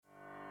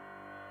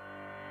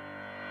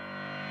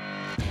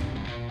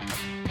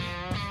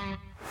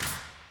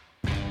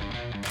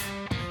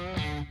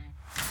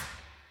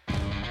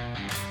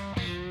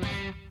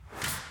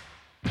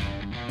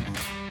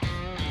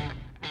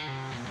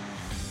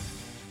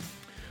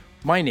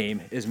My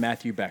name is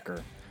Matthew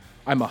Becker.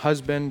 I'm a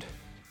husband,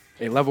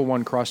 a level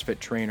 1 CrossFit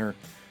trainer,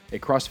 a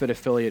CrossFit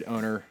affiliate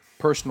owner,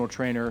 personal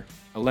trainer,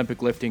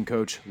 Olympic lifting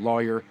coach,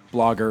 lawyer,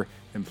 blogger,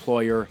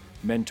 employer,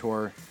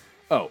 mentor.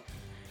 Oh,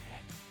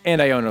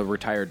 and I own a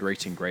retired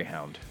racing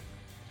greyhound.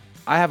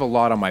 I have a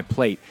lot on my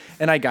plate,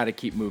 and I gotta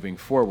keep moving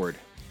forward.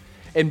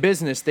 In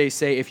business, they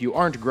say if you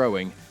aren't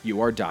growing, you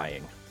are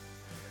dying.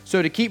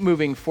 So to keep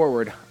moving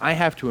forward, I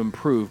have to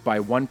improve by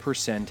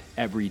 1%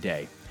 every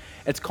day.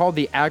 It's called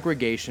the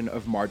aggregation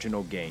of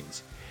marginal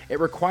gains. It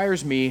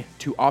requires me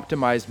to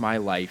optimize my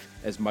life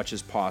as much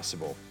as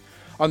possible.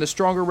 On the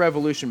Stronger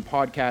Revolution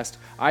podcast,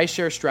 I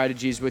share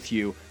strategies with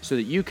you so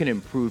that you can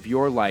improve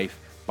your life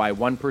by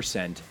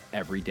 1%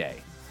 every day.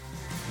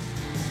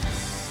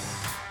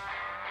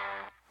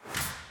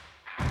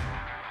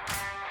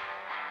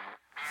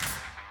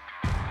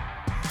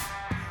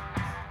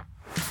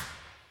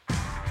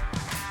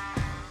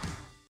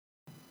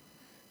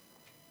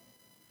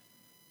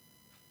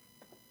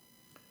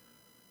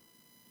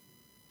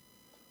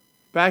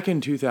 Back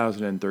in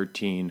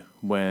 2013,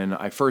 when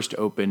I first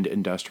opened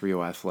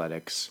Industrial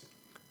Athletics,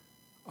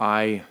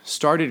 I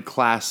started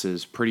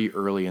classes pretty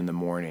early in the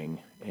morning.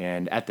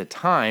 And at the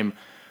time,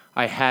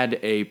 I had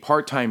a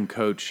part-time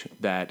coach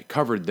that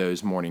covered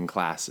those morning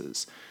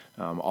classes,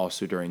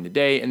 also during the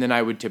day. And then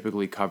I would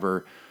typically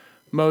cover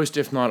most,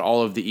 if not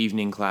all, of the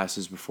evening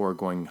classes before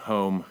going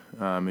home,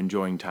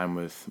 enjoying time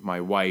with my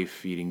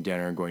wife, eating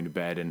dinner, going to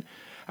bed. And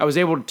I was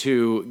able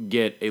to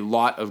get a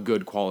lot of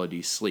good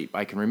quality sleep.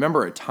 I can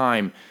remember a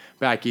time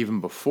back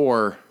even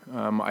before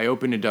I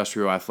opened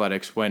Industrial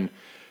Athletics when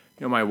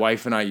my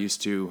wife and I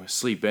used to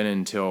sleep in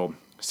until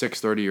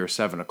 6:30 or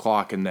 7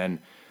 o'clock and then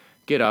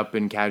get up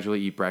and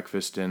casually eat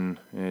breakfast and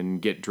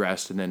get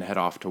dressed and then head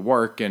off to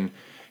work and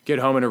get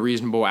home at a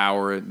reasonable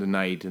hour at the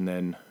night and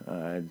then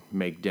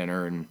make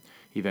dinner and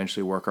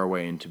eventually work our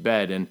way into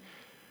bed. And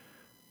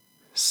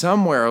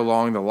somewhere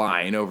along the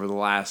line over the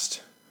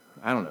last,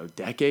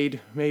 decade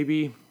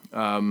maybe,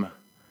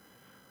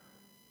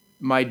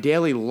 my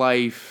daily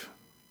life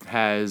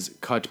has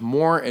cut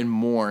more and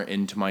more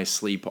into my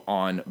sleep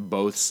on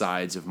both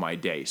sides of my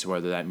day. So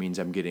whether that means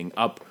I'm getting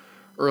up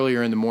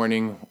earlier in the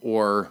morning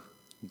or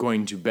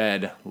going to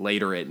bed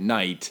later at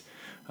night,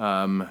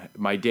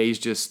 my days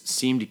just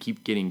seem to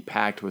keep getting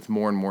packed with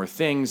more and more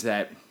things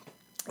that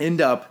end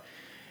up,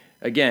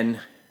 again,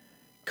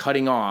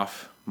 cutting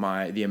off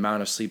the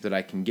amount of sleep that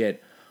I can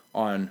get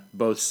on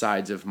both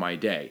sides of my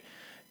day.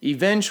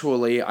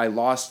 Eventually, I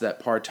lost that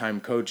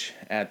part-time coach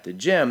at the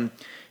gym,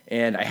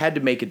 and I had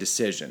to make a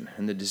decision.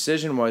 And the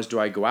decision was,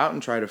 do I go out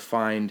and try to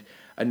find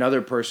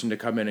another person to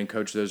come in and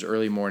coach those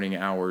early morning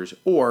hours,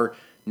 or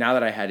now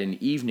that I had an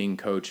evening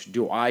coach,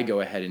 do I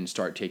go ahead and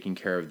start taking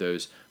care of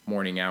those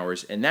morning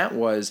hours? And that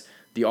was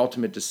the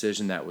ultimate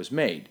decision that was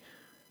made,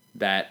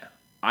 that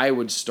I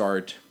would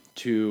start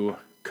to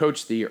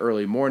coach the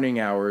early morning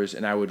hours,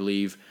 and I would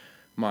leave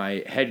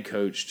my head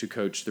coach to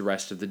coach the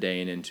rest of the day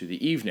and into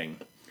the evening.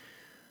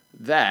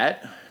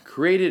 That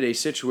created a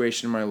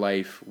situation in my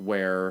life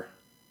where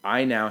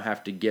I now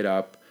have to get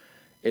up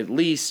at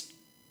least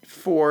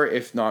 4,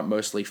 if not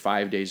mostly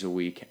 5 days a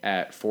week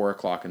at 4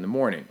 o'clock in the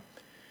morning.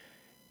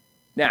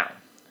 Now,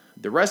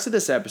 the rest of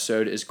this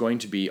episode is going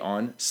to be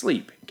on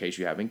sleep, in case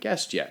you haven't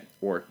guessed yet,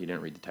 or you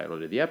didn't read the title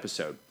to the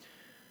episode.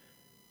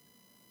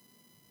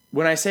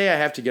 When I say I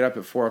have to get up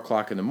at 4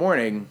 o'clock in the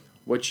morning,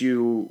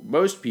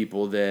 most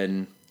people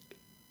then,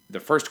 the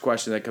first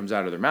question that comes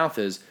out of their mouth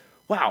is,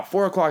 wow,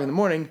 4 o'clock in the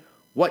morning,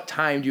 what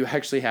time do you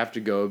actually have to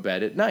go to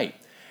bed at night?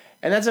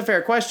 And that's a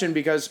fair question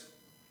because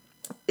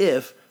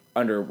if,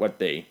 under what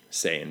they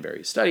say in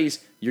various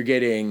studies, you're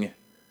getting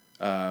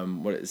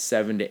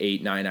 7 to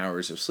 8, 9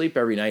 hours of sleep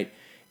every night,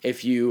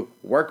 if you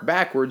work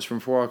backwards from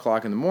 4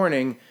 o'clock in the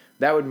morning,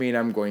 that would mean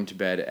I'm going to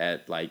bed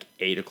at like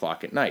 8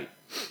 o'clock at night.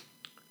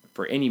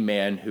 For any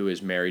man who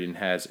is married and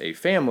has a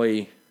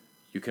family,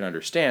 you can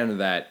understand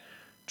that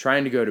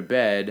trying to go to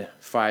bed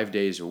 5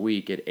 days a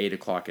week at 8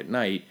 o'clock at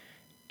night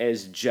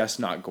is just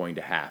not going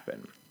to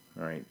happen,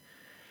 all right?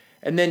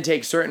 And then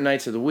take certain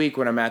nights of the week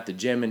when I'm at the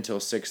gym until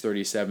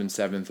 6:30,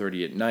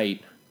 7:30 at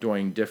night,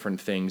 doing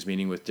different things,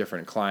 meeting with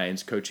different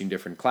clients, coaching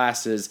different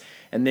classes,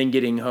 and then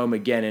getting home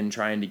again and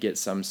trying to get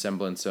some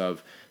semblance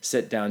of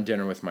sit-down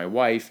dinner with my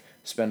wife,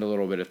 spend a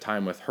little bit of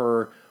time with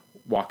her,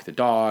 walk the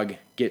dog,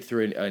 get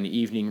through an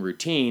evening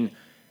routine.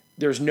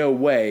 There's no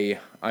way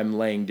I'm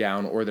laying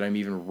down or that I'm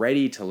even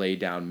ready to lay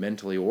down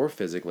mentally or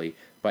physically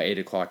by 8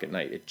 o'clock at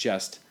night. It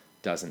just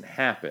doesn't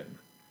happen.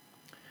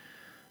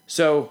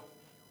 So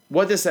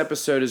what this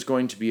episode is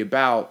going to be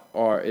about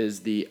is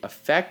the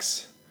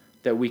effects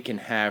that we can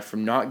have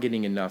from not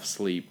getting enough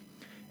sleep,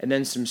 and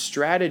then some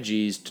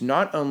strategies to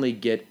not only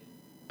get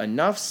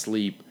enough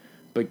sleep,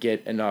 but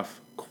get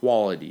enough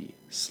quality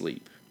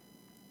sleep.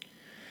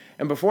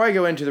 And before I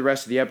go into the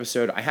rest of the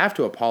episode, I have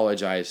to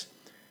apologize.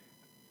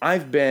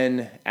 I've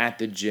been at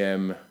the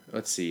gym,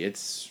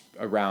 it's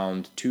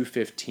around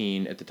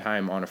 2:15 at the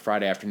time on a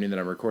Friday afternoon that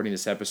I'm recording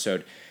this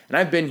episode. And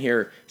I've been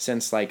here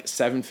since like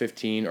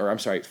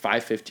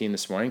 5:15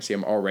 this morning. See,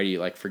 I'm already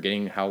like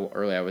forgetting how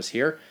early I was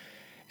here.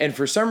 And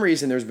for some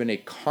reason, there's been a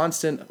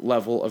constant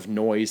level of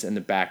noise in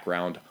the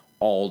background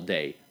all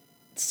day.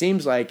 It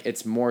seems like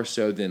it's more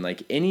so than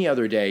like any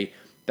other day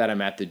that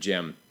I'm at the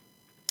gym.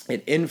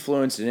 It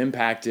influenced and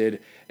impacted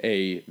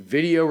a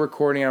video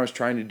recording I was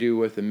trying to do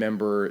with a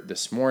member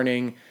this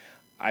morning.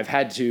 I've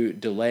had to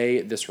delay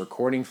this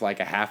recording for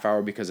like a half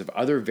hour because of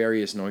other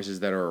various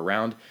noises that are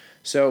around.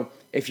 So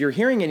if you're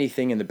hearing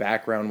anything in the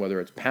background, whether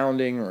it's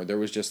pounding or there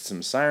was just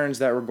some sirens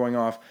that were going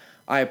off,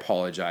 I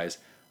apologize.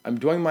 I'm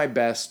doing my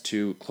best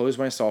to close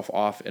myself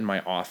off in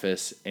my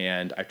office,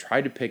 and I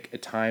try to pick a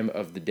time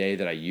of the day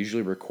that I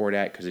usually record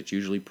at because it's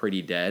usually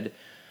pretty dead.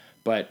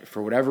 But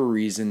for whatever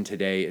reason,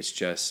 today it's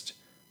just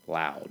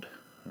loud.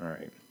 All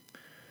right.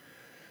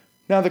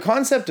 Now, the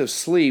concept of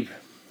sleep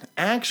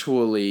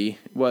actually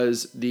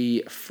was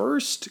the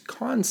first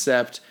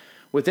concept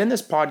within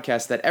this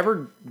podcast that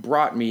ever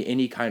brought me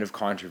any kind of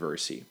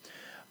controversy.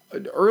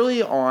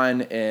 Early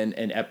on in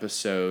an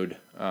episode,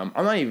 I'm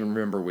not even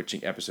remember which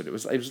episode it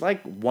was. It was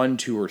like 1,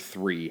 2, or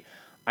 3.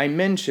 I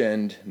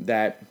mentioned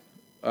that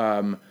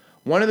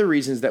one of the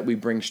reasons that we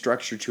bring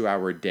structure to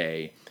our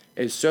day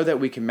is so that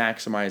we can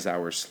maximize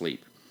our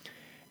sleep.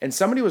 And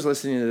somebody was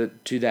listening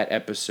to that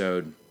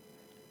episode,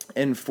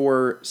 and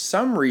for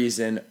some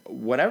reason,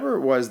 whatever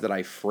it was that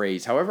I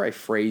phrased, however I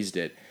phrased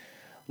it,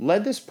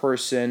 led this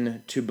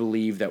person to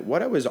believe that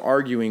what I was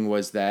arguing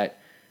was that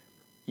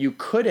you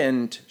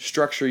couldn't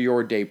structure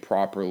your day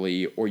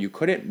properly or you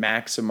couldn't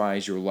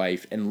maximize your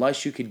life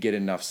unless you could get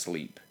enough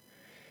sleep.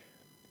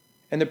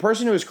 And the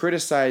person who was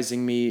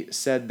criticizing me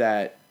said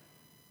that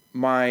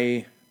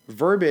my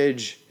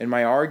verbiage and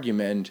my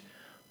argument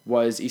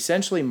was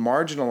essentially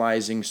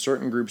marginalizing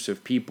certain groups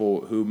of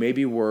people who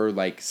maybe were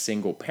like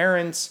single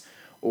parents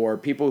or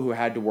people who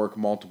had to work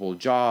multiple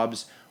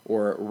jobs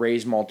or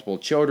raise multiple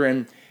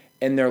children,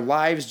 and their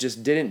lives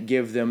just didn't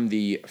give them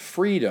the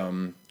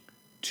freedom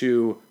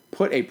to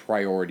put a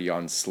priority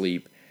on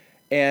sleep,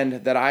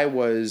 and that I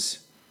was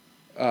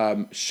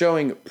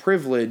showing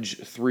privilege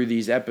through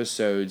these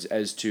episodes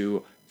as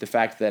to the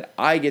fact that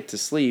I get to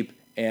sleep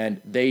and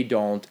they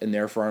don't, and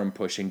therefore I'm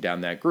pushing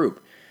down that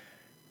group.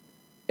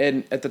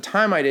 And at the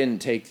time, I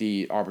didn't take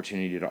the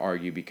opportunity to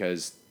argue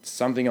because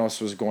something else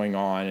was going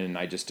on, and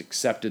I just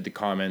accepted the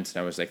comments,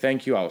 and I was like,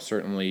 thank you, I'll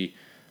certainly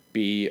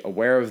be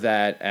aware of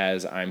that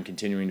as I'm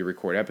continuing to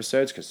record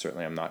episodes, because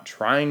certainly I'm not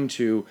trying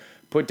to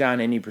put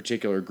down any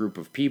particular group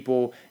of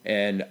people,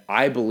 and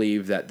I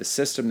believe that the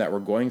system that we're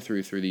going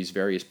through these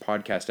various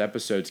podcast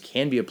episodes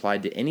can be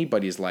applied to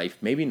anybody's life,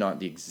 maybe not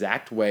the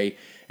exact way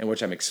in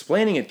which I'm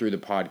explaining it through the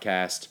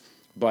podcast,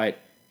 but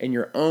in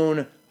your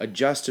own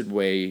adjusted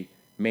way,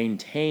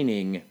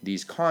 maintaining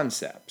these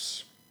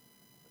concepts.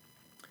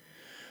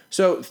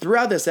 So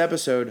throughout this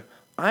episode,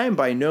 I am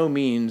by no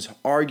means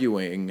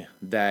arguing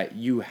that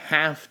you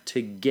have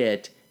to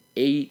get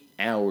 8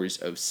 hours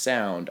of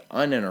sound,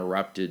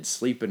 uninterrupted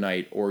sleep a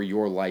night, or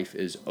your life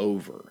is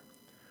over.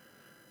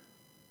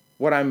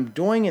 What I'm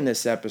doing in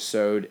this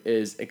episode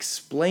is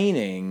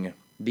explaining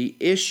the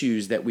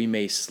issues that we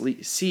may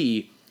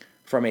see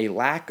from a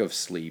lack of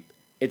sleep,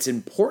 its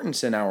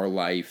importance in our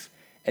life,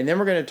 and then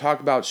we're going to talk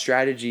about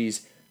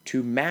strategies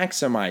to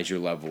maximize your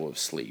level of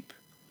sleep.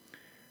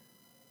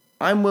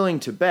 I'm willing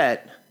to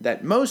bet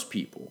that most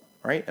people,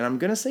 right, and I'm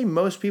going to say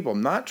most people,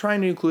 I'm not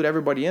trying to include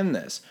everybody in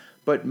this,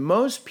 but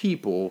most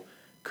people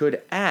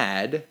could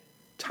add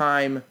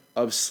time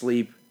of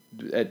sleep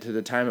to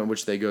the time in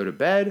which they go to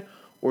bed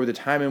or the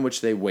time in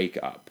which they wake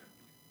up.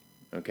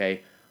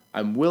 Okay?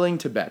 I'm willing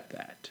to bet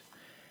that.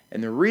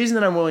 And the reason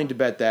that I'm willing to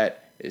bet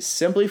that is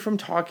simply from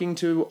talking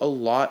to a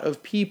lot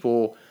of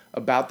people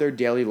about their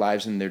daily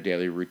lives and their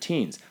daily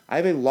routines. I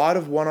have a lot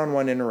of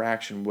one-on-one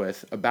interaction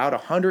with about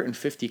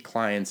 150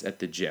 clients at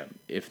the gym,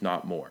 if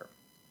not more.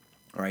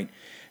 All right?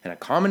 And a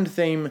common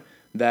theme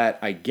that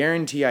I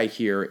guarantee I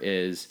hear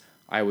is,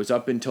 I was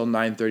up until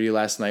 9:30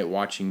 last night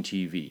watching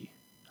TV.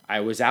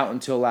 I was out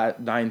until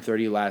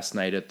 9:30 last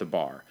night at the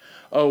bar.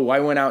 Oh, I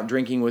went out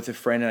drinking with a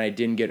friend and I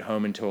didn't get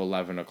home until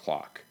 11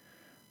 o'clock.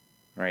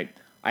 Right?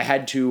 I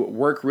had to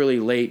work really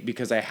late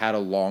because I had a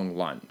long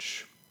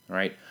lunch.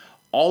 Right?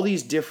 All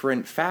these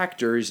different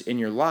factors in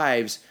your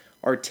lives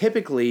are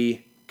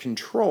typically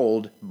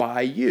controlled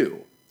by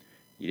you.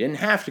 You didn't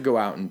have to go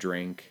out and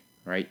drink.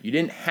 Right? You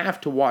didn't have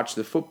to watch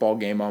the football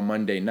game on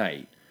Monday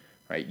night.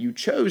 Right? You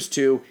chose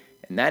to,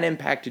 and that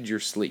impacted your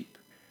sleep.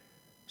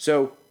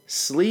 So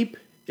sleep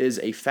is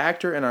a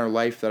factor in our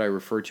life that I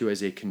refer to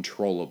as a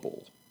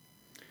controllable.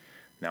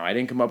 Now, I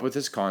didn't come up with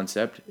this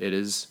concept. It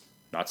is,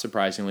 not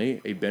surprisingly,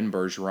 a Ben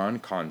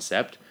Bergeron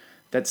concept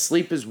that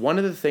sleep is one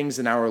of the things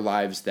in our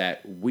lives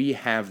that we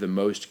have the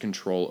most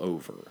control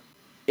over.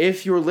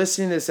 If you're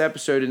listening to this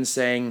episode and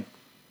saying,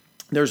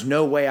 there's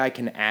no way I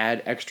can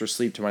add extra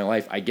sleep to my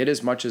life, I get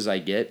as much as I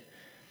get,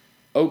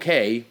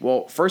 okay,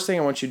 well, first thing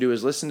I want you to do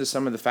is listen to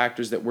some of the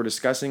factors that we're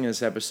discussing in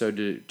this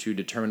episode to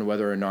determine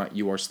whether or not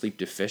you are sleep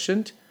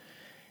deficient.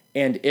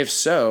 And if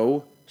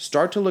so,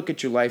 start to look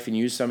at your life and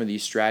use some of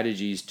these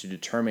strategies to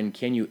determine,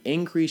 can you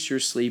increase your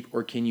sleep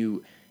or can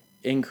you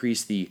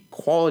increase the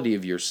quality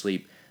of your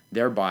sleep,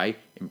 thereby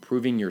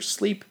improving your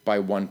sleep by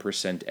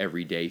 1%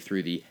 every day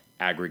through the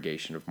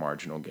aggregation of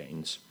marginal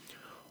gains?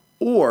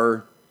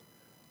 Or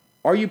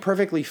are you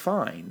perfectly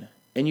fine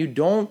and you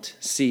don't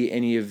see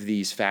any of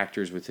these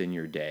factors within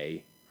your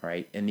day,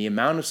 right? And the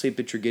amount of sleep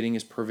that you're getting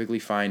is perfectly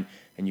fine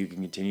and you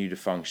can continue to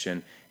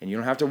function and you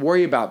don't have to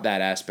worry about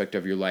that aspect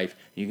of your life.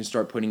 You can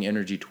start putting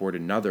energy toward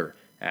another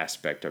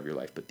aspect of your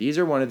life. But these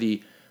are one of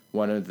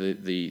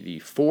the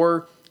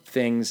four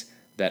things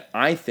that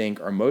I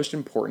think are most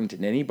important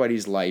in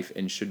anybody's life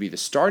and should be the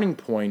starting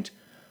point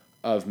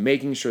of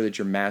making sure that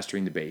you're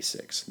mastering the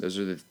basics. Those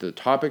are the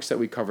topics that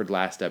we covered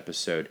last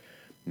episode.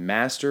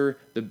 Master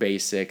the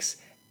basics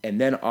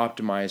and then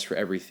optimize for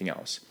everything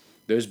else.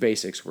 Those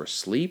basics were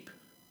sleep,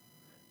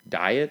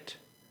 diet,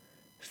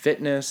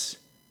 fitness,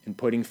 and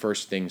putting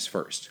first things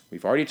first.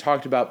 We've already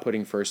talked about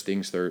putting first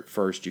things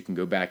first. You can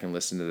go back and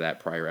listen to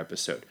that prior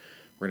episode.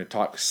 We're going to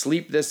talk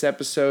sleep this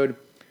episode.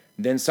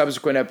 Then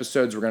subsequent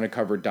episodes, we're going to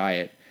cover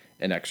diet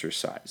and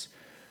exercise.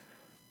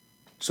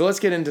 So let's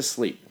get into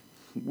sleep.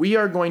 We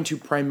are going to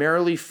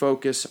primarily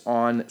focus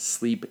on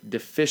sleep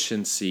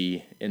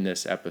deficiency in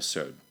this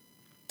episode.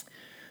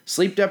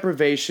 Sleep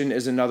deprivation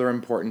is another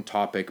important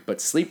topic,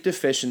 but sleep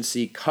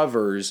deficiency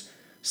covers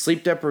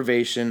sleep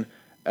deprivation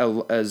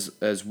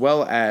as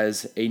well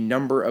as a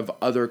number of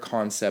other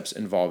concepts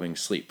involving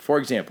sleep. For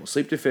example,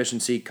 sleep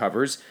deficiency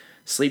covers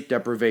sleep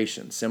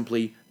deprivation,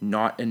 simply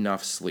not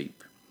enough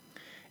sleep.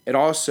 It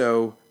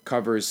also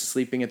covers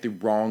sleeping at the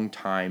wrong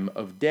time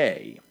of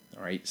day,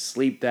 all right?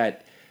 Sleep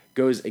that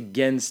goes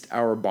against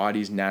our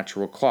body's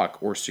natural clock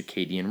or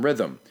circadian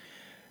rhythm.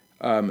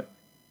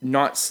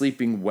 Not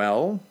sleeping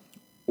well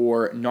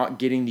or not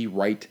getting the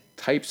right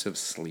types of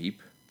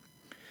sleep.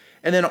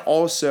 And then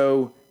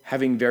also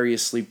having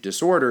various sleep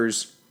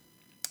disorders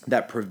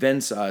that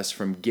prevents us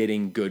from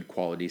getting good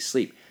quality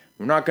sleep.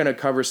 We're not going to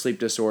cover sleep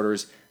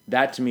disorders.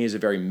 That to me is a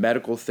very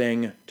medical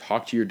thing.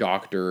 Talk to your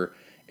doctor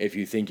if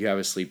you think you have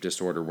a sleep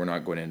disorder. We're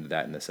not going into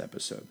that in this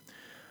episode.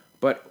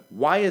 But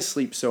why is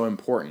sleep so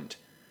important?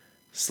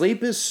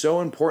 Sleep is so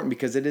important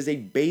because it is a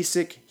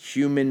basic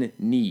human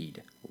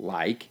need,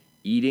 like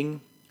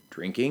eating,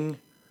 drinking,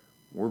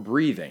 or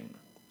breathing.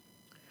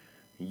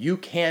 You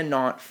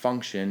cannot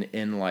function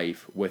in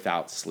life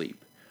without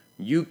sleep.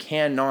 You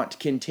cannot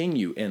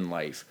continue in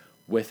life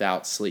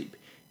without sleep.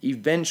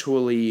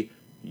 Eventually,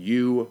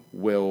 you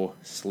will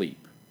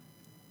sleep,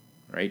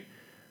 right?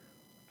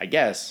 I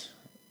guess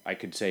I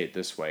could say it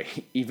this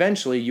way.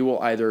 Eventually, you will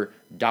either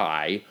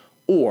die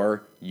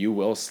or you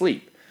will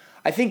sleep.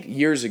 I think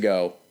years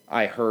ago,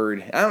 I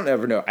heard, I don't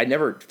ever know, I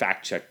never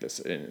fact-checked this,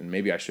 and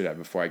maybe I should have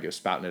before I go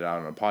spouting it out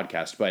on a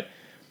podcast, but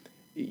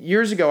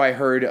years ago, I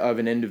heard of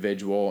an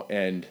individual,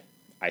 and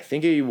I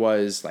think he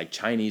was like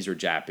Chinese or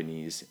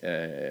Japanese,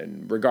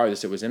 and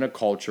regardless, it was in a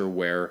culture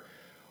where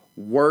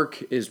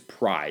work is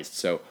prized.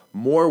 So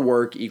more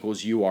work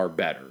equals you are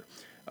better.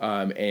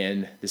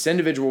 And this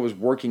individual was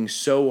working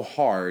so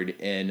hard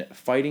and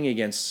fighting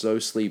against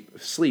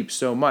sleep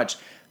so much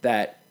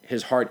that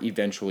his heart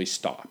eventually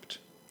stopped.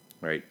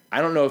 Right? I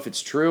don't know if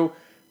it's true.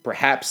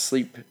 Perhaps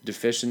sleep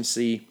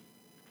deficiency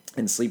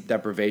and sleep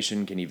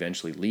deprivation can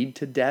eventually lead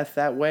to death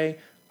that way.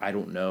 I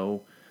don't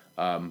know.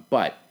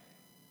 But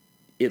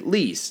at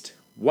least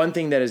one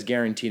thing that is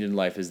guaranteed in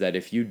life is that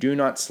if you do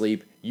not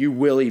sleep, you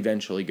will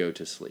eventually go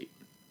to sleep.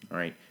 All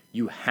right?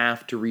 You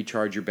have to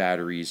recharge your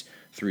batteries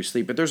through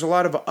sleep. But there's a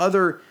lot of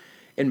other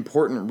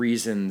important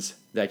reasons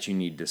that you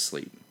need to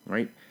sleep,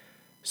 right?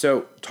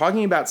 So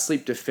talking about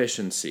sleep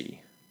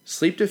deficiency,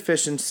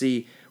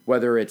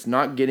 whether it's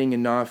not getting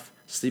enough,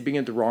 sleeping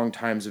at the wrong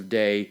times of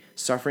day,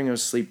 suffering of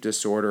sleep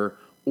disorder,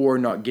 or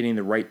not getting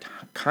the right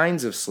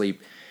kinds of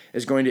sleep,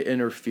 is going to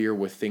interfere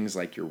with things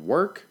like your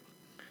work.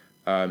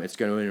 It's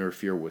going to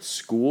interfere with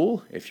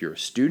school. If you're a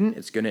student,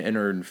 it's going to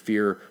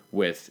interfere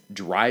with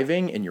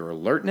driving and your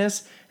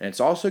alertness, and it's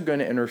also going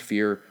to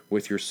interfere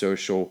with your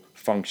social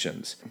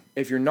functions.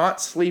 If you're not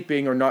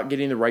sleeping or not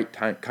getting the right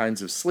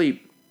kinds of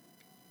sleep,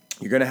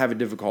 you're going to have a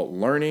difficult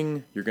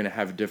learning, you're going to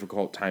have a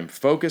difficult time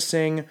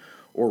focusing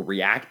or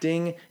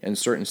reacting in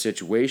certain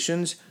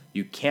situations.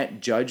 You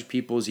can't judge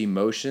people's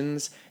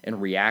emotions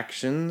and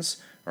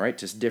reactions, all right,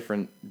 just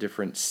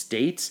different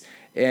states.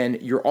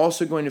 And you're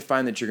also going to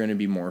find that you're going to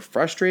be more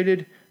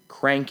frustrated,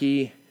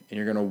 cranky, and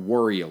you're going to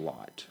worry a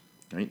lot.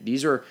 Right?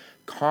 These are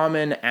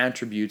common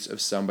attributes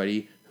of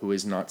somebody who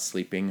is not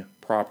sleeping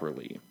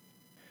properly.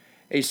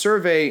 A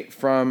survey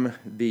from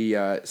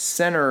the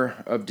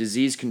Center of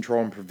Disease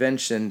Control and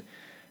Prevention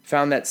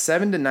found that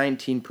 7 to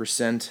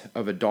 19%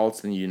 of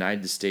adults in the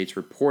United States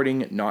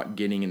reporting not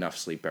getting enough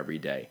sleep every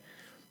day.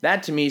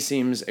 That to me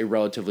seems a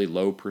relatively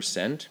low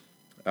percent,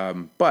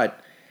 but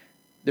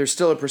there's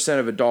still a percent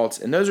of adults,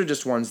 and those are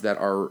just ones that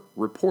are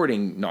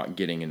reporting not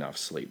getting enough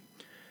sleep.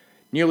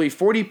 Nearly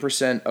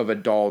 40% of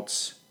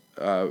adults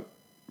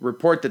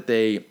report that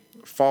they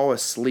fall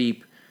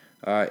asleep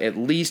at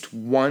least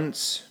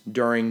once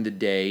during the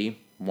day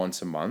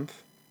once a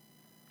month.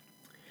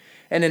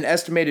 And an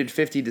estimated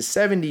 50 to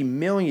 70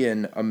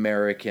 million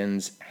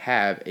Americans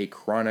have a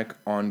chronic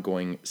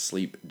ongoing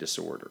sleep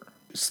disorder.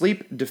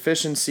 Sleep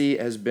deficiency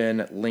has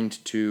been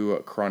linked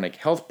to chronic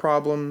health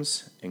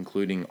problems,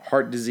 including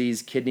heart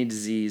disease, kidney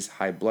disease,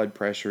 high blood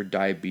pressure,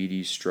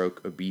 diabetes,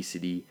 stroke,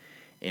 obesity,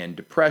 and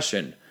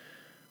depression.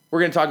 We're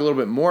going to talk a little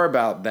bit more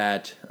about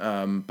that,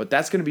 but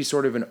that's going to be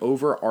sort of an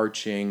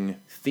overarching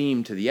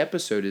theme to the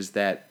episode, is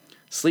that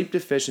sleep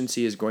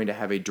deficiency is going to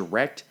have a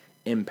direct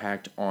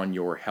impact on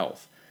your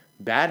health.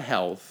 Bad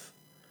health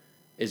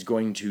is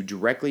going to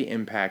directly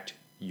impact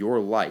your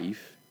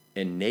life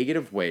in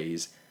negative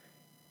ways.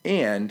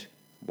 And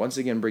once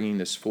again, bringing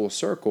this full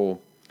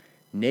circle,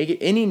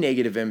 any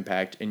negative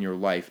impact in your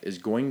life is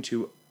going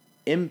to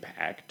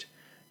impact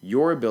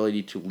your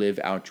ability to live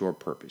out your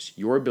purpose,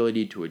 your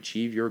ability to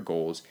achieve your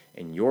goals,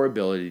 and your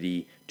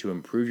ability to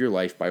improve your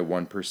life by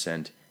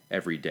 1%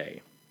 every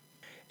day.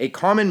 A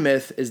common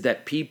myth is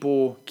that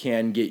people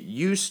can get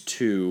used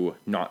to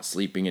not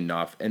sleeping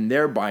enough and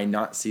thereby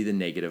not see the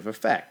negative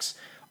effects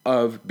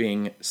of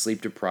being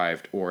sleep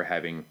deprived or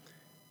having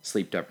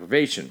sleep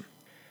deprivation.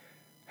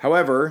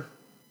 However,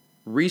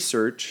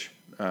 research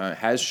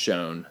has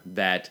shown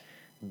that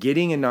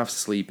getting enough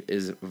sleep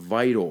is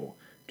vital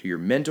to your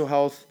mental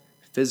health,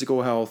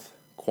 physical health,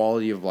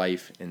 quality of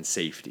life, and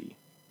safety.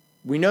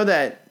 We know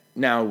that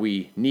now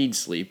we need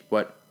sleep,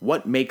 but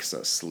what makes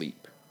us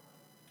sleep?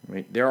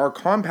 Right? There are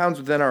compounds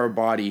within our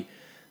body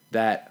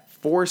that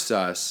force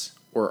us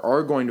or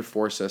are going to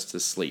force us to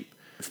sleep.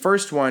 The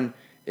first one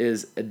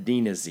is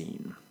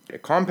adenosine. A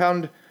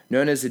compound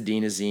known as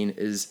adenosine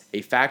is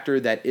a factor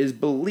that is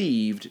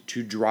believed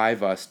to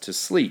drive us to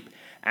sleep.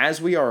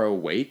 As we are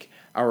awake,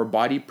 our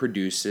body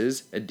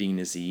produces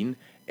adenosine,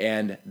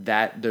 and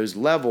that those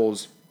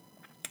levels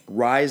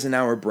rise in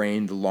our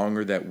brain the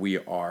longer that we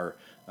are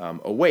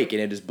awake.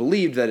 And it is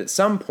believed that at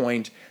some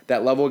point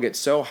that level gets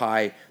so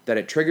high that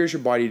it triggers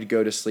your body to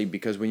go to sleep,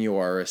 because when you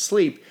are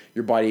asleep,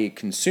 your body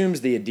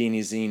consumes the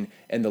adenosine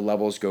and the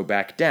levels go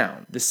back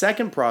down. The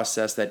second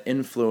process that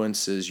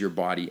influences your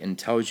body and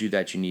tells you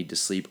that you need to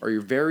sleep are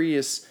your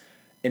various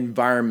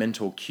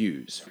environmental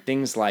cues.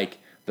 Things like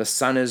the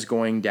sun is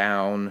going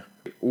down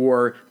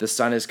or the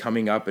sun is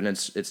coming up and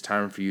it's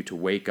time for you to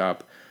wake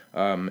up,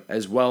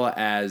 as well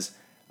as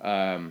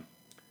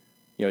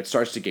it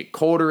starts to get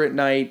colder at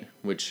night,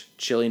 which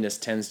chilliness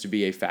tends to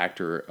be a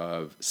factor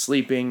of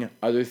sleeping.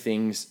 Other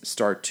things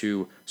start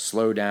to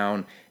slow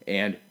down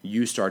and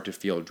you start to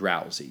feel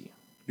drowsy.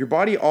 Your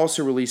body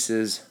also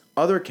releases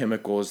other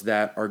chemicals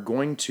that are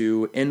going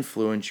to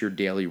influence your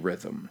daily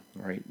rhythm,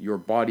 right? Your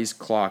body's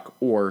clock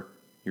or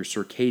your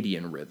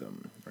circadian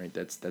rhythm, right?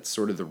 That's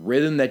sort of the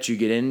rhythm that you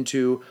get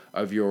into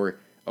of your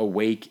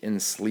awake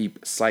and sleep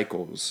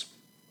cycles.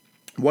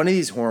 One of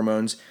these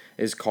hormones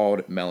is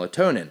called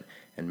melatonin.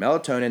 And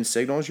melatonin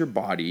signals your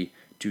body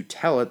to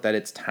tell it that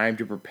it's time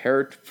to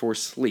prepare for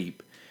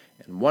sleep.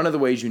 And one of the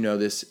ways you know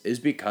this is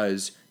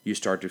because you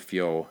start to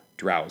feel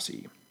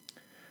drowsy.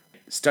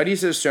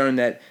 Studies have shown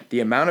that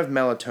the amount of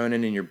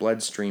melatonin in your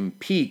bloodstream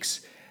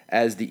peaks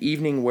as the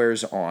evening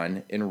wears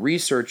on, and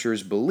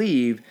researchers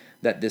believe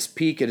that this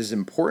peak is an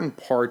important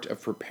part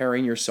of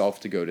preparing yourself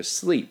to go to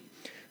sleep.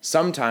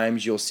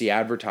 Sometimes you'll see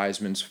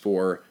advertisements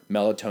for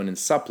melatonin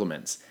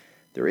supplements.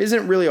 There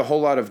isn't really a whole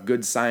lot of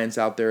good science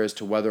out there as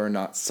to whether or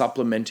not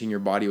supplementing your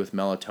body with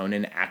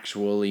melatonin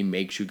actually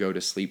makes you go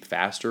to sleep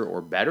faster or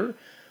better.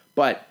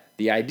 But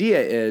the idea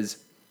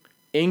is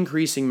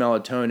increasing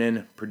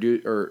melatonin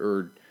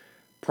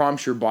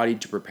prompts your body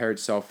to prepare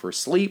itself for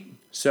sleep.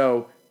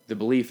 So the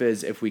belief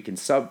is if we can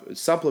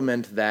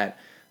supplement that,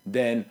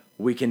 then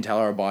we can tell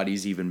our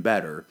bodies even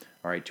better,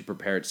 all right, to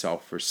prepare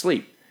itself for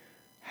sleep.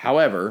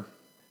 However,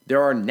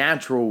 there are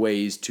natural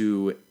ways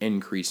to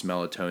increase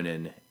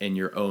melatonin in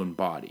your own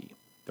body.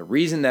 The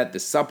reason that the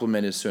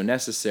supplement is so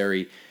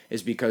necessary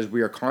is because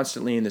we are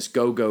constantly in this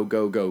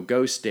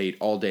go state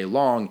all day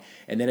long,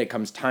 and then it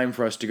comes time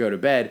for us to go to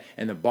bed,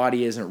 and the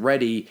body isn't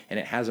ready, and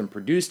it hasn't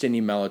produced any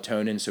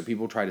melatonin, so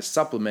people try to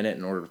supplement it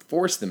in order to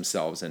force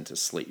themselves into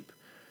sleep.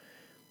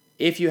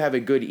 If you have a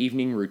good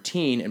evening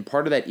routine, and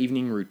part of that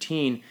evening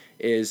routine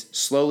is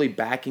slowly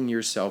backing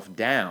yourself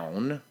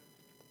down,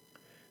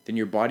 then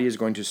your body is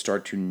going to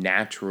start to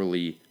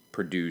naturally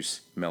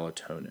produce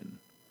melatonin.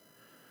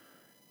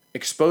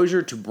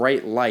 Exposure to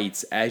bright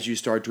lights as you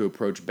start to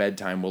approach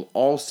bedtime will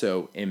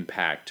also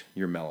impact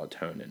your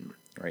melatonin,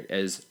 right?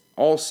 As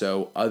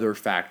also other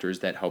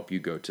factors that help you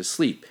go to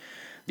sleep.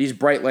 These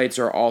bright lights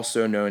are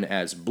also known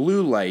as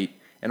blue light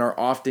and are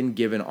often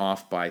given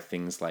off by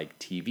things like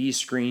TV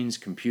screens,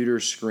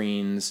 computer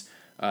screens,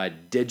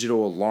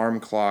 digital alarm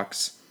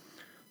clocks,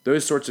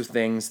 those sorts of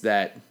things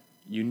that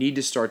you need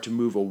to start to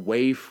move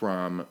away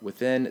from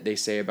within, they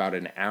say, about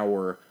an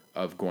hour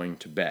of going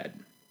to bed.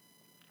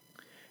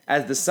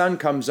 As the sun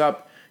comes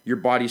up, your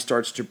body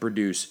starts to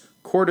produce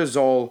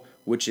cortisol,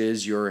 which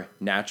is your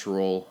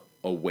natural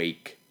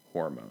awake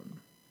hormone.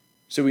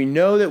 So we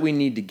know that we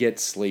need to get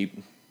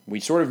sleep. We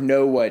sort of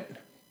know what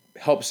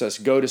helps us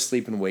go to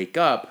sleep and wake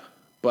up.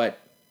 But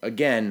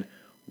again,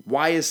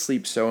 Why is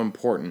sleep so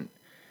important?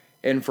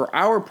 And for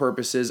our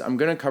purposes, I'm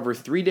going to cover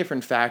 3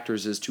 different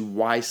factors as to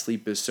why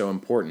sleep is so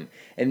important.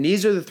 And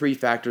these are the 3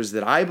 factors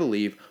that I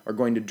believe are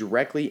going to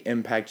directly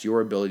impact your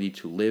ability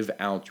to live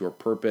out your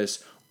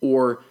purpose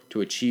or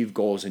to achieve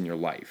goals in your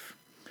life.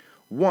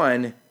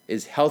 1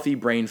 is healthy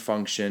brain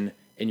function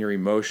and your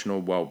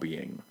emotional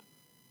well-being.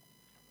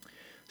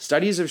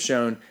 Studies have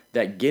shown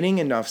that getting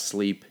enough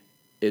sleep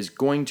is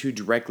going to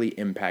directly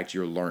impact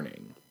your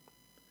learning.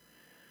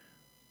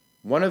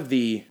 One of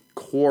the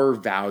core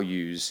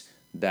values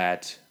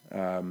that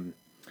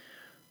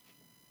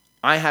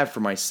I have for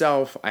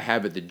myself, I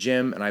have at the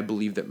gym, and I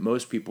believe that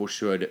most people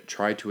should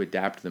try to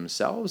adapt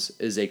themselves,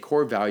 is a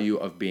core value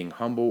of being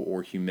humble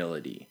or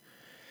humility.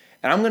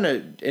 And I'm going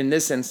to, in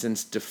this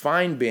instance,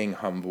 define being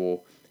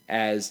humble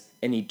as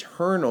an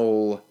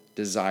eternal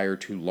desire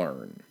to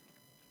learn.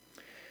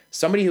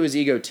 Somebody who is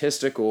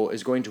egotistical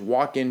is going to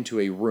walk into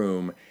a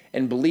room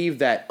and believe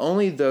that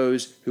only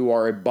those who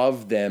are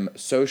above them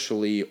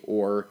socially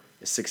or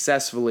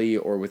successfully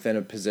or within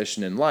a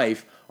position in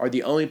life are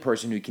the only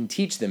person who can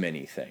teach them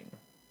anything.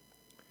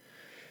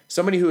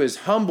 Somebody who is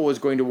humble is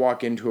going to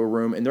walk into a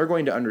room and they're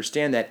going to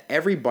understand that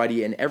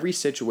everybody in every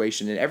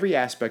situation, in every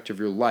aspect of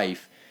your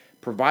life,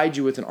 provides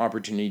you with an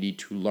opportunity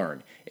to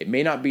learn. It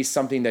may not be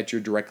something that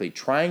you're directly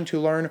trying to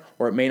learn,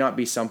 or it may not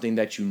be something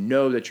that you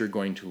know that you're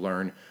going to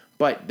learn,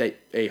 but that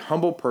a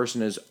humble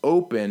person is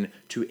open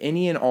to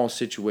any and all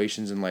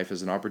situations in life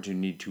as an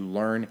opportunity to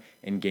learn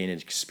and gain an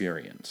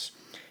experience.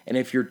 And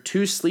if you're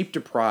too sleep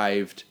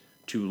deprived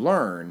to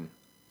learn,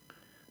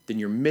 then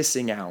you're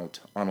missing out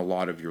on a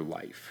lot of your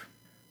life.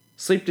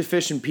 Sleep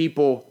deficient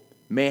people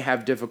may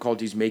have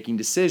difficulties making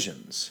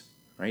decisions,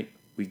 right?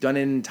 We've done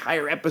an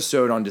entire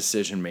episode on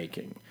decision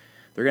making.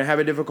 They're going to have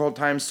a difficult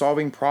time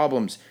solving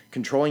problems,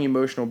 controlling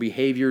emotional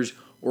behaviors,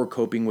 or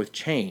coping with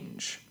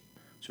change.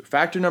 So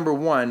factor number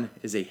 1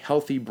 is a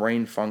healthy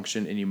brain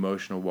function and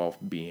emotional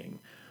well-being,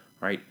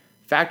 right?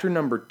 Factor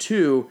number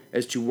 2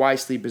 as to why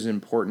sleep is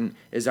important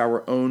is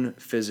our own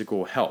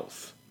physical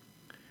health.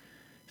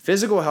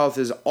 Physical health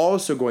is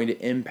also going to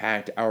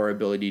impact our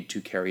ability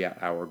to carry out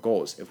our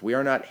goals. If we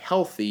are not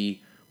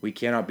healthy, we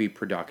cannot be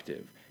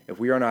productive. If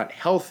we are not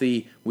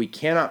healthy, we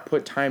cannot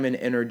put time and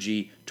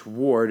energy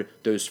toward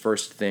those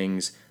first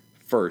things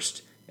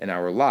first in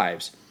our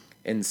lives.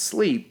 And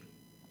sleep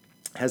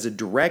has a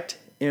direct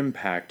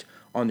impact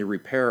on the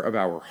repair of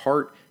our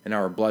heart and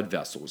our blood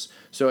vessels.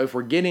 So if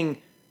we're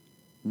getting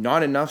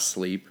not enough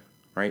sleep,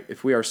 right?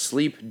 If we are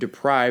sleep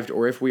deprived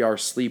or if we are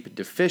sleep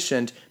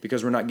deficient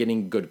because we're not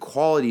getting good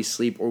quality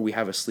sleep or we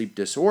have a sleep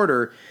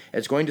disorder,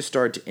 it's going to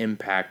start to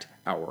impact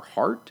our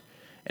heart,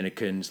 and it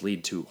can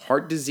lead to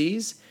heart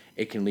disease,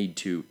 it can lead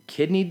to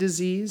kidney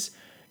disease,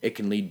 it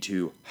can lead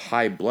to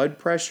high blood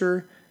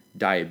pressure,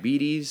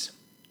 diabetes,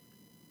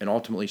 and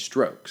ultimately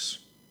strokes.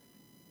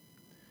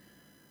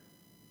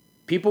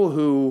 People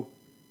who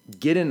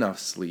get enough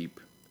sleep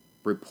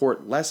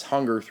report less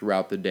hunger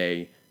throughout the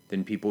day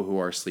than people who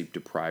are sleep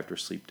deprived or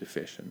sleep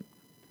deficient.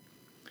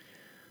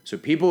 So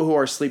people who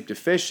are sleep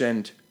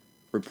deficient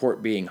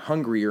report being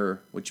hungrier,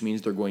 which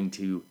means they're going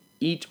to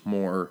eat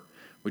more,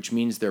 which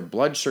means their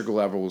blood sugar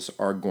levels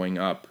are going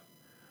up.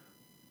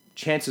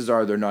 Chances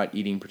are they're not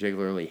eating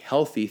particularly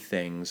healthy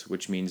things,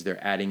 which means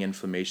they're adding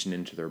inflammation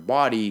into their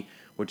body,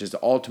 which is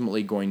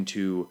ultimately going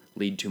to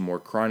lead to more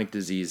chronic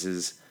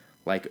diseases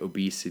like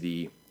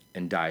obesity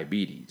and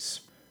diabetes.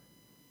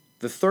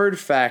 The third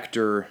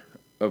factor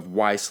of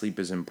why sleep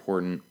is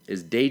important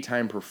is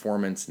daytime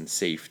performance and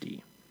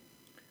safety.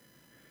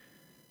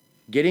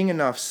 Getting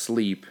enough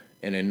sleep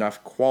and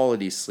enough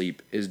quality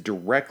sleep is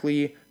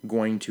directly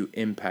going to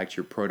impact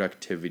your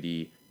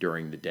productivity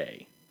during the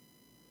day.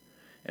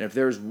 And if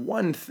there's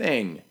one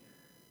thing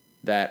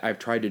that I've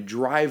tried to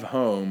drive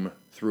home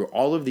through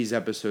all of these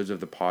episodes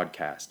of the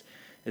podcast,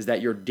 is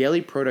that your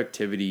daily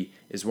productivity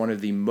is one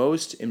of the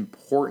most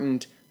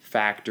important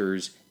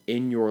factors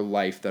in your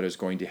life that is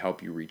going to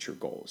help you reach your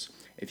goals.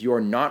 If you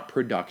are not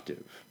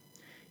productive,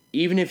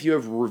 even if you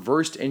have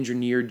reversed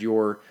engineered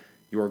your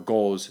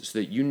goals so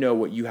that you know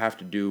what you have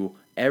to do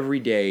every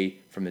day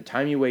from the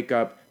time you wake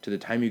up to the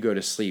time you go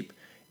to sleep,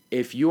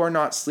 if you are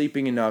not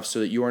sleeping enough so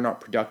that you are not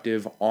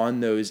productive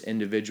on those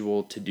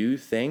individual to-do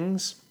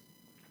things,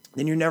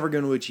 then you're never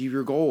going to achieve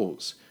your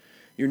goals.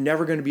 You're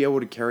never going to be able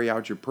to carry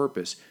out your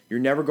purpose. You're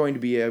never going to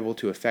be able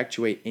to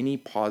effectuate any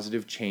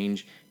positive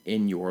change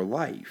in your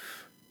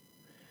life.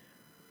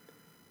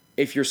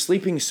 If you're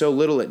sleeping so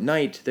little at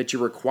night that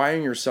you're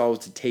requiring yourselves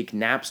to take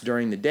naps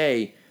during the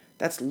day,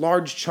 that's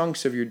large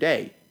chunks of your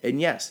day. And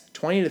yes,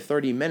 20 to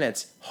 30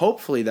 minutes,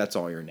 hopefully that's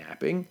all you're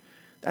napping.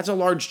 That's a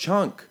large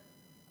chunk.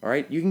 All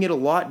right, you can get a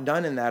lot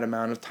done in that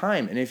amount of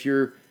time. And if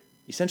you're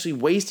essentially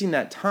wasting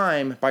that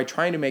time by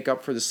trying to make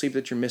up for the sleep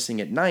that you're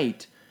missing at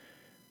night,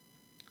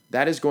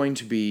 that is going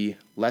to be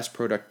less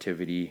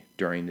productivity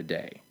during the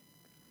day.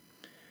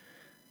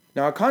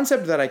 Now, a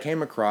concept that I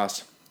came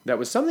across that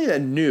was something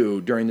that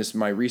new during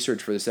my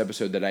research for this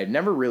episode that I'd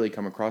never really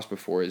come across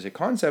before is a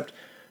concept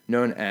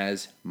known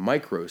as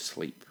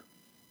microsleep.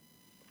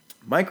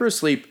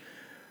 Microsleep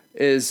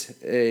is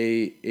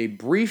a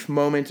brief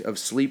moment of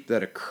sleep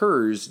that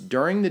occurs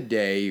during the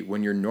day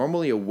when you're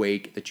normally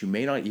awake that you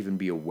may not even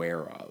be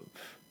aware of.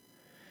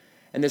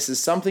 And this is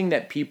something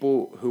that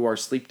people who are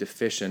sleep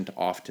deficient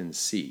often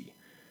see.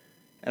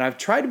 And I've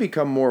tried to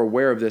become more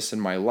aware of this in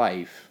my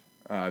life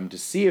to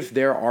see if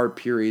there are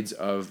periods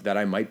of that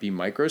I might be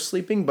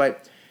microsleeping,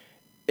 but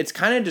it's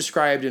kind of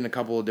described in a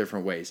couple of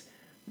different ways.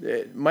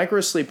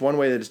 Microsleep, one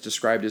way that it's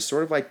described, is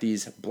sort of like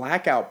these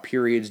blackout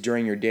periods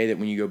during your day that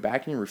when you go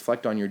back and you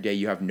reflect on your day,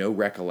 you have no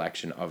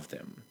recollection of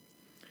them.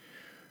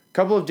 A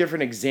couple of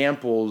different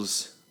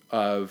examples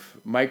of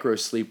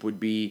microsleep would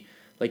be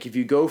like if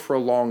you go for a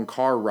long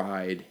car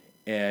ride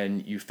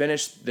and you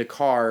finish the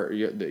car,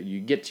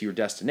 you get to your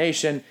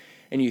destination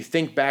and you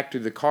think back to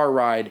the car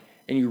ride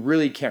and you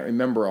really can't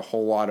remember a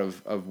whole lot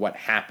of what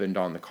happened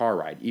on the car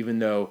ride, even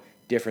though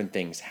different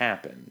things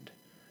happened.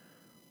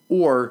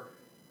 Or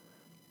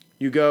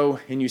you go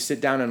and you sit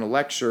down in a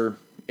lecture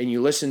and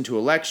you listen to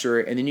a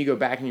lecture and then you go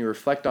back and you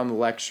reflect on the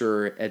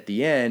lecture at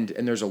the end,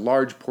 and there's a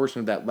large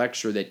portion of that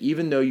lecture that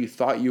even though you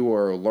thought you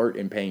were alert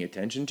and paying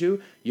attention to,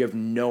 you have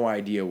no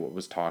idea what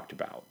was talked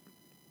about.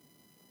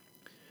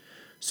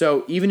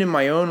 So even in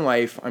my own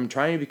life, I'm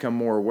trying to become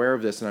more aware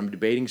of this, and I'm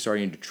debating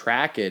starting to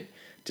track it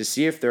to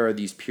see if there are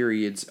these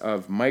periods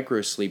of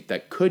microsleep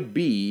that could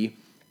be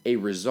a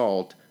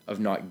result of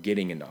not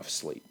getting enough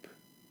sleep.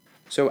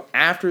 So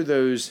after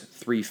those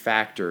three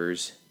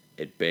factors,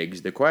 it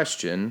begs the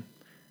question,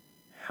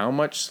 how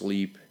much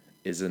sleep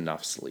is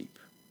enough sleep?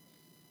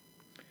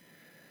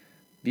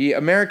 The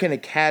American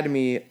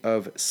Academy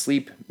of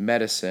Sleep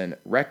Medicine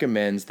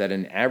recommends that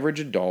an average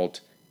adult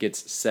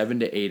gets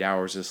 7 to 8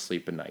 hours of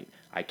sleep a night.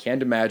 I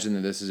can't imagine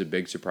that this is a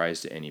big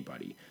surprise to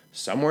anybody.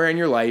 Somewhere in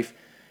your life,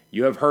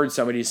 you have heard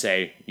somebody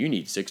say, you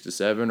need 7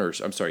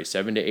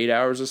 to 8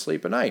 hours of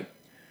sleep a night.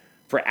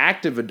 For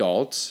active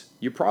adults,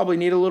 you probably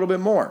need a little bit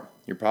more.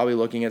 You're probably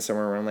looking at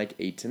somewhere around like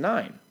 8 to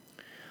 9.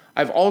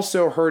 I've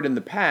also heard in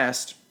the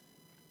past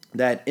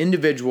that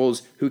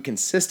individuals who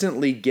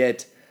consistently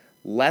get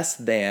less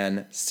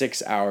than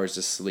 6 hours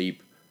of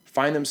sleep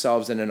find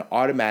themselves in an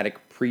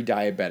automatic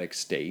pre-diabetic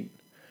state,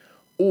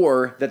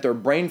 or that their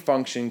brain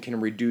function can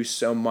reduce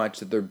so much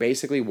that they're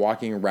basically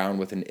walking around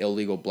with an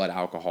illegal blood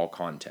alcohol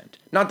content.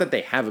 Not that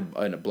they have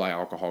a blood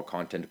alcohol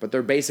content, but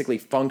they're basically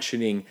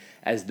functioning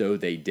as though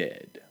they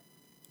did.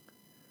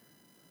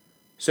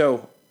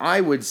 So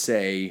I would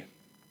say,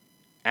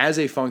 as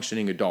a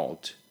functioning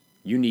adult,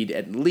 you need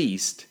at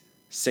least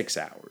 6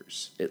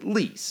 hours. At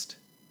least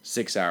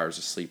 6 hours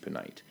of sleep a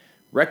night.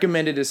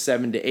 Recommended is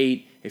 7 to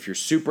 8. If you're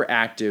super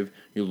active,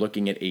 you're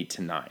looking at 8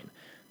 to 9.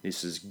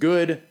 This is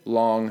good,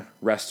 long,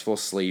 restful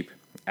sleep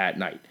at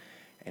night.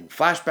 And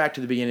flashback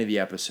to the beginning of the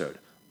episode.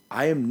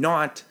 I am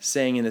not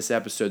saying in this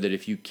episode that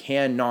if you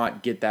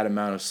cannot get that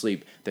amount of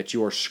sleep, that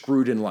you are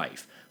screwed in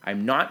life.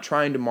 I'm not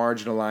trying to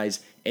marginalize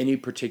any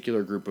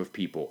particular group of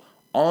people.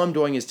 All I'm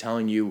doing is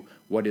telling you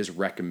what is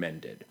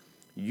recommended.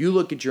 You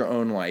look at your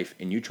own life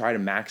and you try to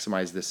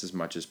maximize this as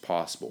much as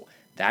possible.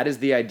 That is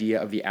the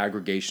idea of the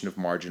aggregation of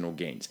marginal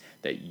gains,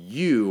 that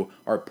you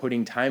are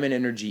putting time and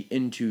energy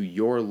into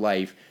your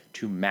life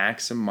to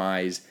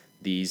maximize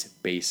these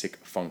basic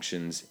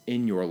functions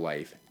in your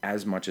life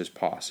as much as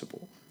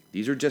possible.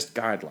 These are just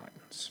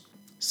guidelines.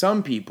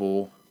 Some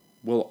people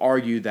will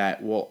argue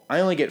that, well, I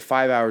only get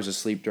 5 hours of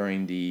sleep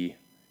during the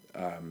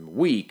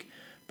week,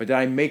 but then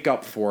I make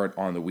up for it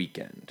on the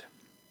weekend.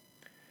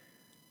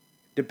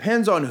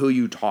 Depends on who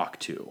you talk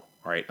to,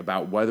 all right,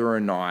 about whether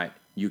or not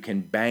you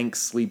can bank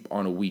sleep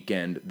on a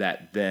weekend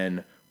that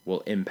then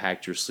will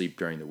impact your sleep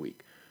during the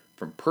week.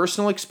 From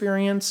personal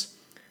experience,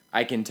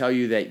 I can tell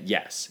you that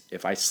yes,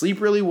 if I sleep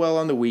really well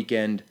on the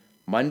weekend,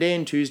 Monday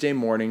and Tuesday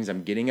mornings,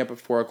 I'm getting up at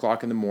 4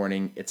 o'clock in the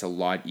morning, it's a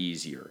lot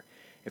easier.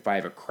 If I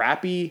have a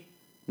crappy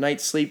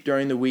night's sleep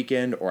during the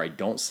weekend, or I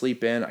don't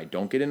sleep in, I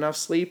don't get enough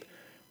sleep,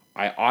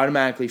 I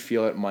automatically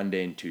feel it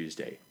Monday and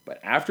Tuesday. But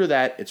after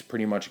that, it's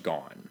pretty much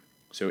gone.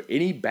 So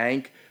any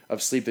bank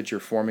of sleep that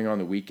you're forming on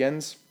the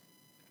weekends,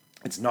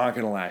 it's not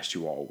going to last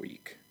you all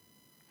week.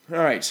 All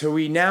right, so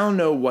we now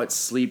know what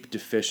sleep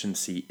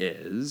deficiency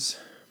is.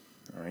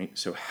 All right,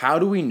 so how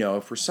do we know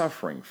if we're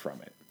suffering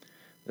from it?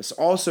 This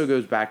also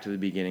goes back to the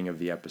beginning of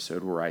the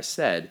episode where I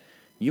said,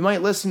 you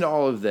might listen to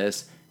all of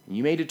this, and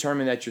you may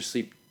determine that you're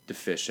sleep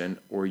deficient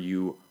or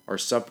you are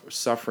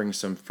suffering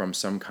from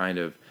some kind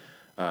of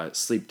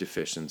sleep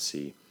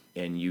deficiency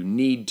and you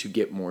need to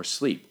get more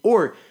sleep.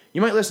 Or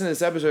you might listen to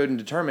this episode and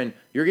determine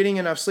you're getting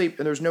enough sleep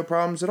and there's no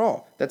problems at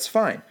all. That's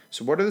fine.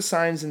 So what are the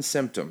signs and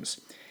symptoms?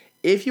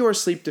 If you are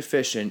sleep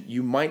deficient,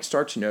 you might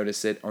start to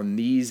notice it on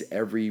these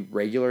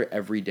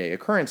everyday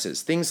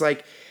occurrences. Things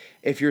like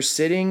if you're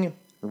sitting,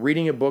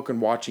 reading a book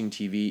and watching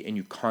TV and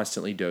you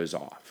constantly doze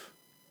off.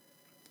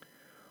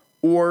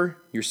 Or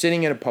you're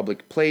sitting in a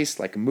public place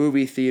like a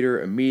movie theater,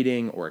 a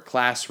meeting, or a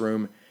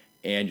classroom,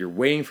 and you're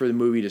waiting for the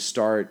movie to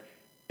start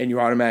and you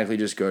automatically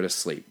just go to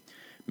sleep.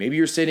 Maybe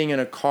you're sitting in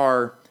a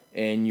car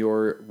and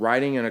you're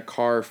riding in a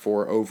car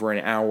for over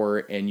an hour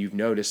and you've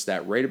noticed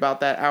that right about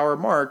that hour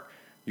mark,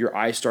 your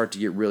eyes start to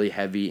get really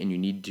heavy and you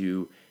need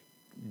to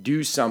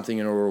do something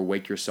in order to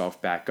wake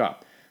yourself back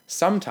up.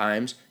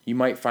 Sometimes you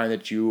might find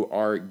that you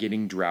are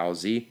getting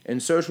drowsy in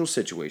social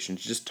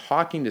situations, just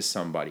talking to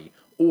somebody,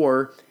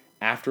 or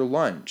after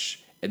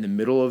lunch, in the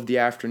middle of the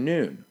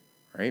afternoon,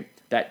 right?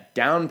 That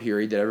down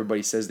period that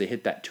everybody says they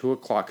hit that 2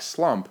 o'clock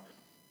slump,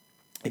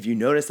 if you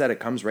notice that it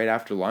comes right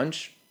after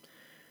lunch,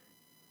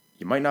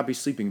 you might not be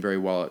sleeping very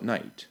well at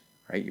night,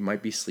 right? You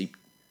might be sleep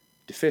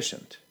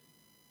deficient.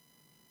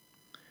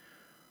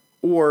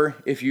 Or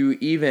if you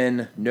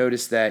even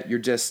notice that you're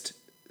just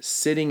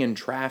sitting in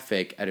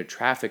traffic at a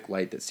traffic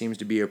light that seems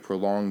to be a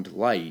prolonged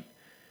light,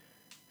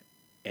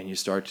 and you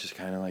start to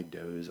kind of like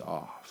doze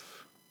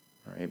off,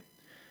 right?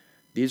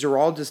 These are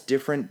all just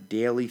different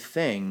daily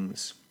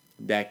things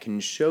that can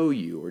show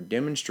you or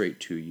demonstrate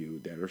to you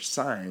that are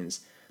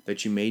signs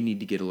that you may need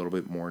to get a little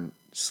bit more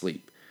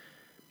sleep.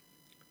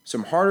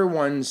 Some harder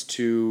ones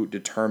to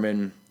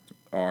determine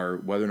are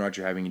whether or not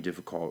you're having a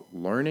difficult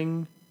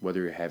learning,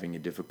 whether you're having a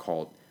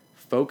difficult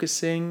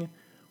focusing,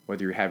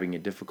 whether you're having a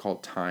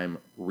difficult time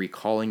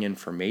recalling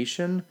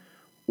information,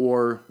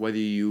 or whether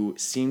you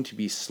seem to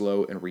be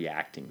slow in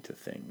reacting to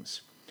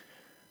things.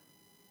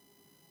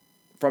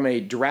 From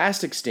a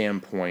drastic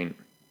standpoint,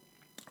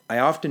 I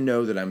often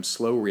know that I'm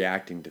slow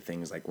reacting to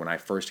things like when I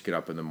first get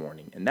up in the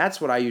morning. And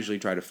that's what I usually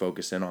try to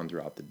focus in on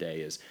throughout the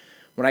day is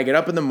when I get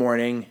up in the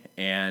morning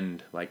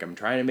and like I'm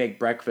trying to make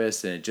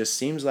breakfast and it just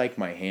seems like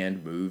my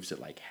hand moves at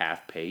like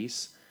half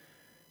pace,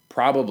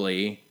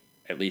 probably,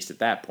 at least at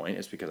that point,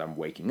 it's because I'm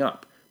waking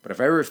up. But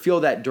if I ever feel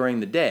that during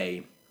the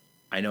day,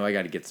 I know I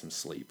got to get some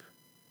sleep.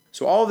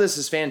 So all of this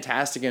is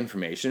fantastic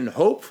information. And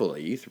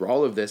hopefully, through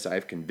all of this,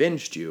 I've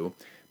convinced you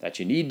that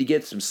you need to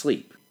get some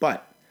sleep.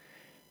 But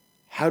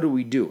how do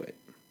we do it?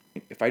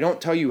 If I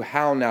don't tell you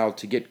how now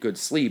to get good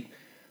sleep,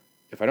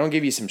 if I don't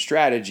give you some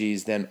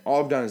strategies, then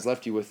all I've done is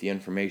left you with the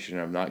information.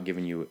 I've not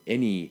given you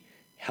any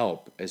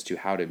help as to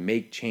how to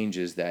make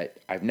changes that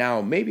I've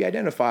now maybe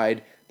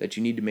identified that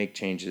you need to make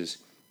changes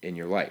in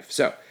your life.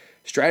 So,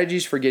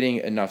 strategies for getting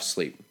enough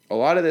sleep. A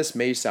lot of this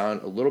may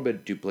sound a little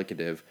bit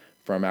duplicative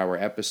from our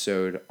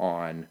episode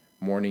on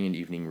morning and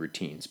evening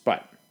routines.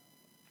 But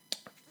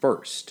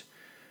first,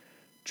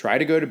 try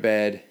to go to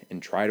bed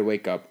and try to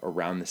wake up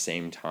around the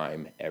same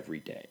time every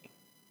day.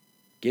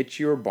 Get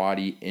your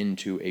body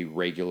into a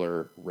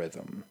regular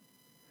rhythm.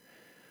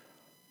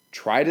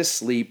 Try to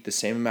sleep the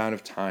same amount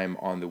of time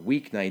on the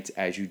weeknights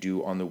as you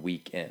do on the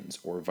weekends,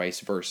 or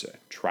vice versa.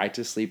 Try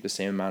to sleep the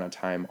same amount of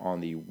time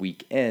on the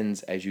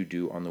weekends as you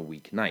do on the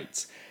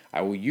weeknights.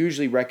 I will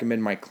usually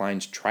recommend my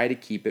clients try to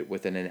keep it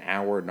within an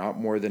hour, not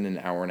more than an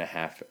hour and a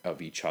half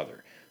of each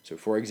other. So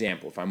for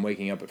example, if I'm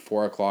waking up at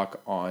 4 o'clock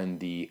on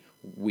the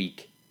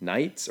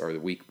weeknights or the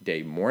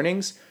weekday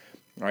mornings,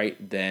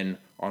 right, then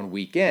on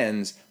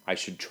weekends, I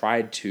should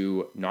try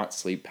to not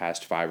sleep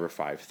past 5 or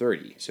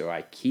 5:30. So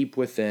I keep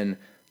within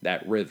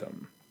that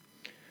rhythm.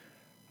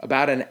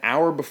 About an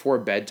hour before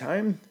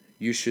bedtime,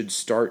 you should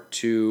start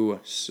to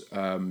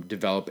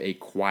develop a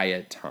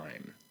quiet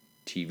time.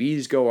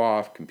 TVs go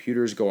off,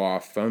 computers go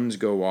off, phones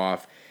go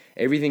off,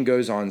 everything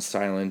goes on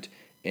silent,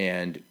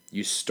 and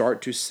you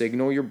start to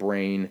signal your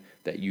brain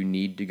that you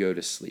need to go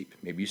to sleep.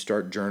 Maybe you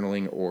start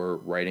journaling or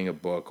writing a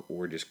book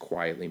or just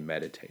quietly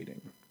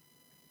meditating.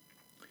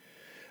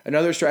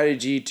 Another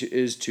strategy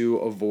is to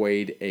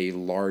avoid a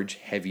large,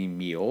 heavy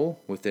meal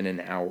within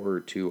an hour or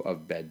two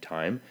of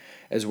bedtime,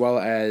 as well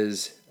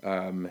as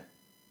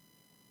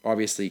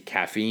obviously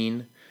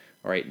caffeine,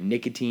 all right,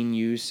 nicotine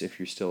use if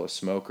you're still a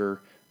smoker,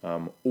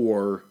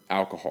 or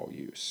alcohol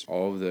use.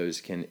 All of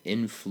those can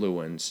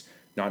influence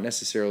not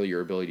necessarily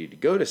your ability to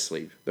go to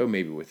sleep, though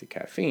maybe with the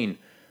caffeine,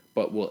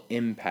 but will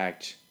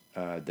impact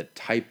the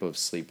type of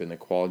sleep and the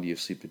quality of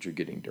sleep that you're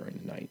getting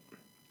during the night.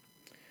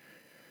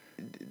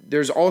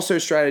 There's also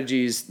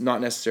strategies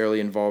not necessarily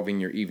involving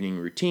your evening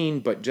routine,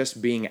 but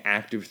just being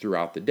active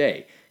throughout the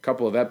day. A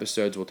couple of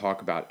episodes we'll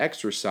talk about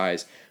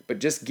exercise, but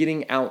just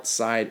getting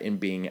outside and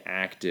being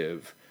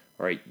active,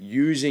 right?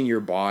 Using your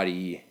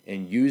body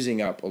and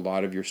using up a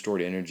lot of your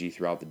stored energy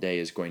throughout the day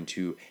is going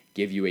to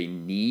give you a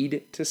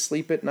need to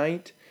sleep at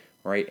night,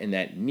 right? And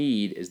that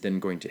need is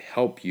then going to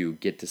help you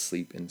get to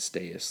sleep and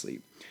stay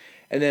asleep.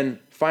 And then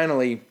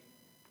finally,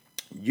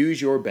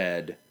 use your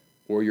bed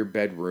or your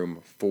bedroom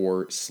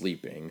for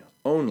sleeping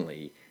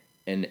only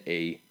in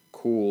a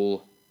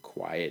cool,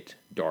 quiet,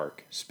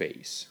 dark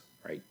space,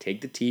 right?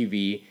 Take the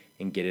TV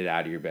and get it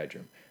out of your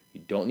bedroom.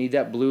 You don't need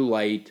that blue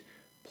light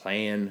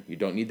playing. You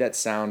don't need that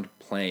sound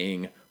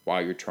playing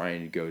while you're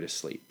trying to go to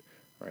sleep,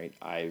 right?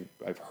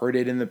 I've heard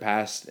it in the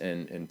past,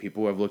 and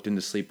people who have looked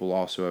into sleep will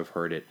also have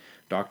heard it.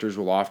 Doctors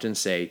will often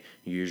say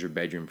you use your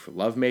bedroom for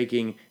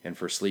lovemaking and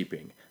for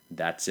sleeping.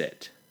 That's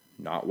it.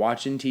 Not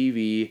watching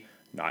TV,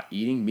 not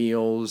eating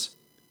meals.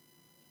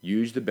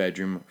 Use the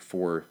bedroom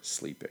for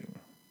sleeping.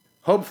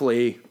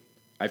 Hopefully,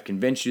 I've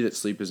convinced you that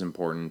sleep is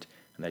important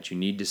and that you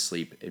need to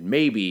sleep. And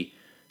maybe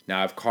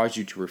now I've caused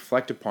you to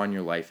reflect upon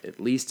your life at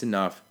least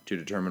enough to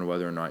determine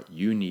whether or not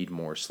you need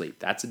more sleep.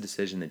 That's a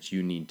decision that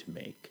you need to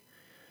make.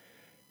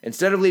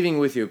 Instead of leaving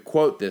with you a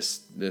quote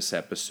this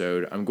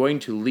episode, I'm going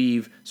to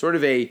leave sort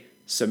of a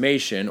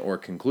summation or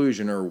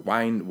conclusion or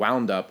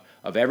wound up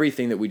of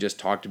everything that we just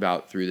talked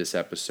about through this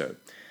episode.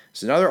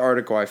 It's another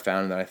article I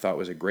found that I thought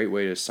was a great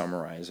way to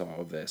summarize all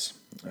of this.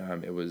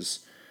 It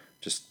was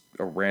just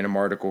a random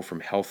article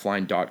from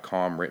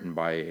healthline.com written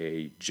by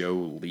a Joe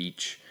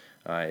Leach.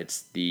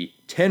 It's the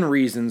 10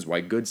 reasons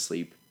why good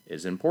sleep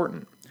is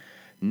important.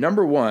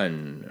 Number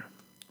 1,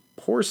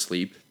 poor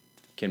sleep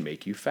can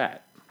make you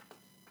fat.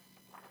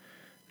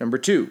 Number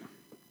 2,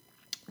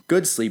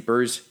 good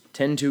sleepers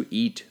tend to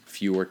eat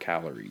fewer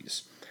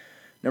calories.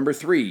 Number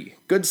 3,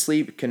 good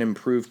sleep can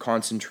improve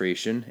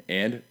concentration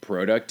and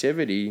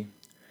productivity.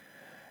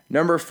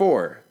 Number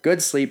 4,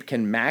 good sleep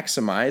can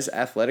maximize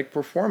athletic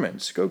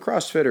performance. Go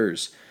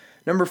CrossFitters.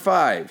 Number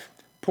 5,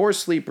 poor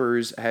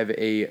sleepers have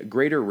a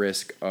greater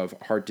risk of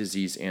heart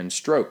disease and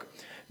stroke.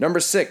 Number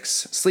 6,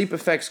 sleep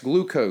affects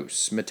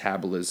glucose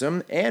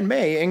metabolism and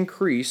may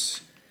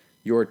increase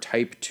your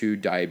type 2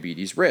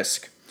 diabetes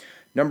risk.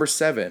 Number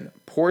 7,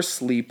 poor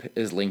sleep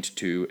is linked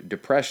to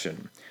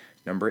depression.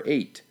 Number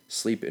 8,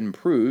 sleep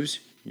improves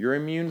your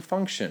immune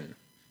function.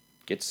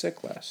 Get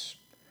sick less.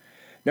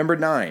 Number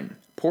 9,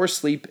 poor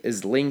sleep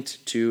is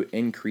linked to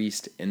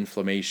increased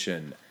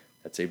inflammation.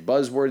 That's a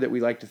buzzword that we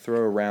like to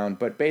throw around,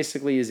 but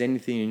basically is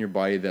anything in your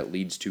body that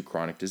leads to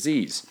chronic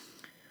disease.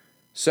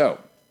 So,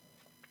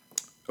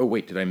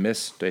 did I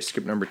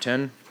skip number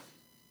 10?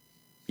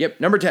 Yep,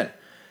 number 10.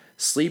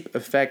 Sleep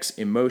affects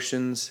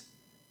emotions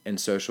and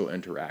social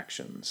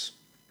interactions.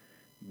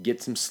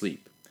 Get some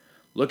sleep.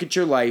 Look at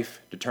your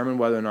life, determine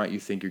whether or not you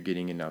think you're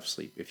getting enough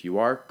sleep. If you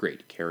are,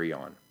 great, carry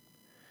on.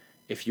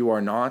 If you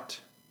are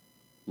not,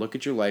 look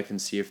at your life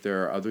and see if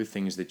there are other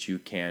things that you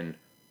can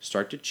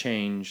start to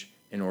change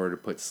in order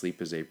to put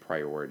sleep as a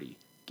priority.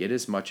 Get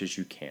as much as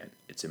you can.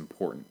 It's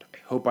important. I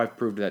hope I've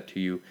proved that to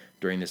you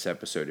during this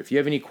episode. If you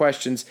have any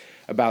questions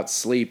about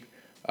sleep,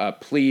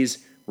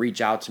 please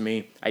reach out to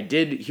me. I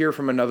did hear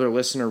from another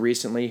listener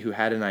recently who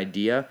had an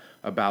idea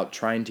about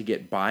trying to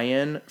get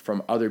buy-in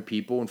from other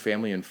people and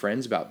family and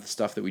friends about the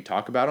stuff that we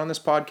talk about on this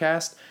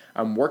podcast.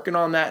 I'm working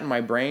on that in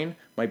my brain.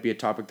 Might be a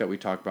topic that we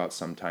talk about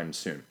sometime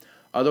soon.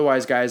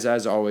 Otherwise, guys,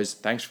 as always,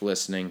 thanks for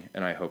listening,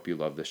 and I hope you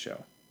love the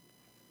show.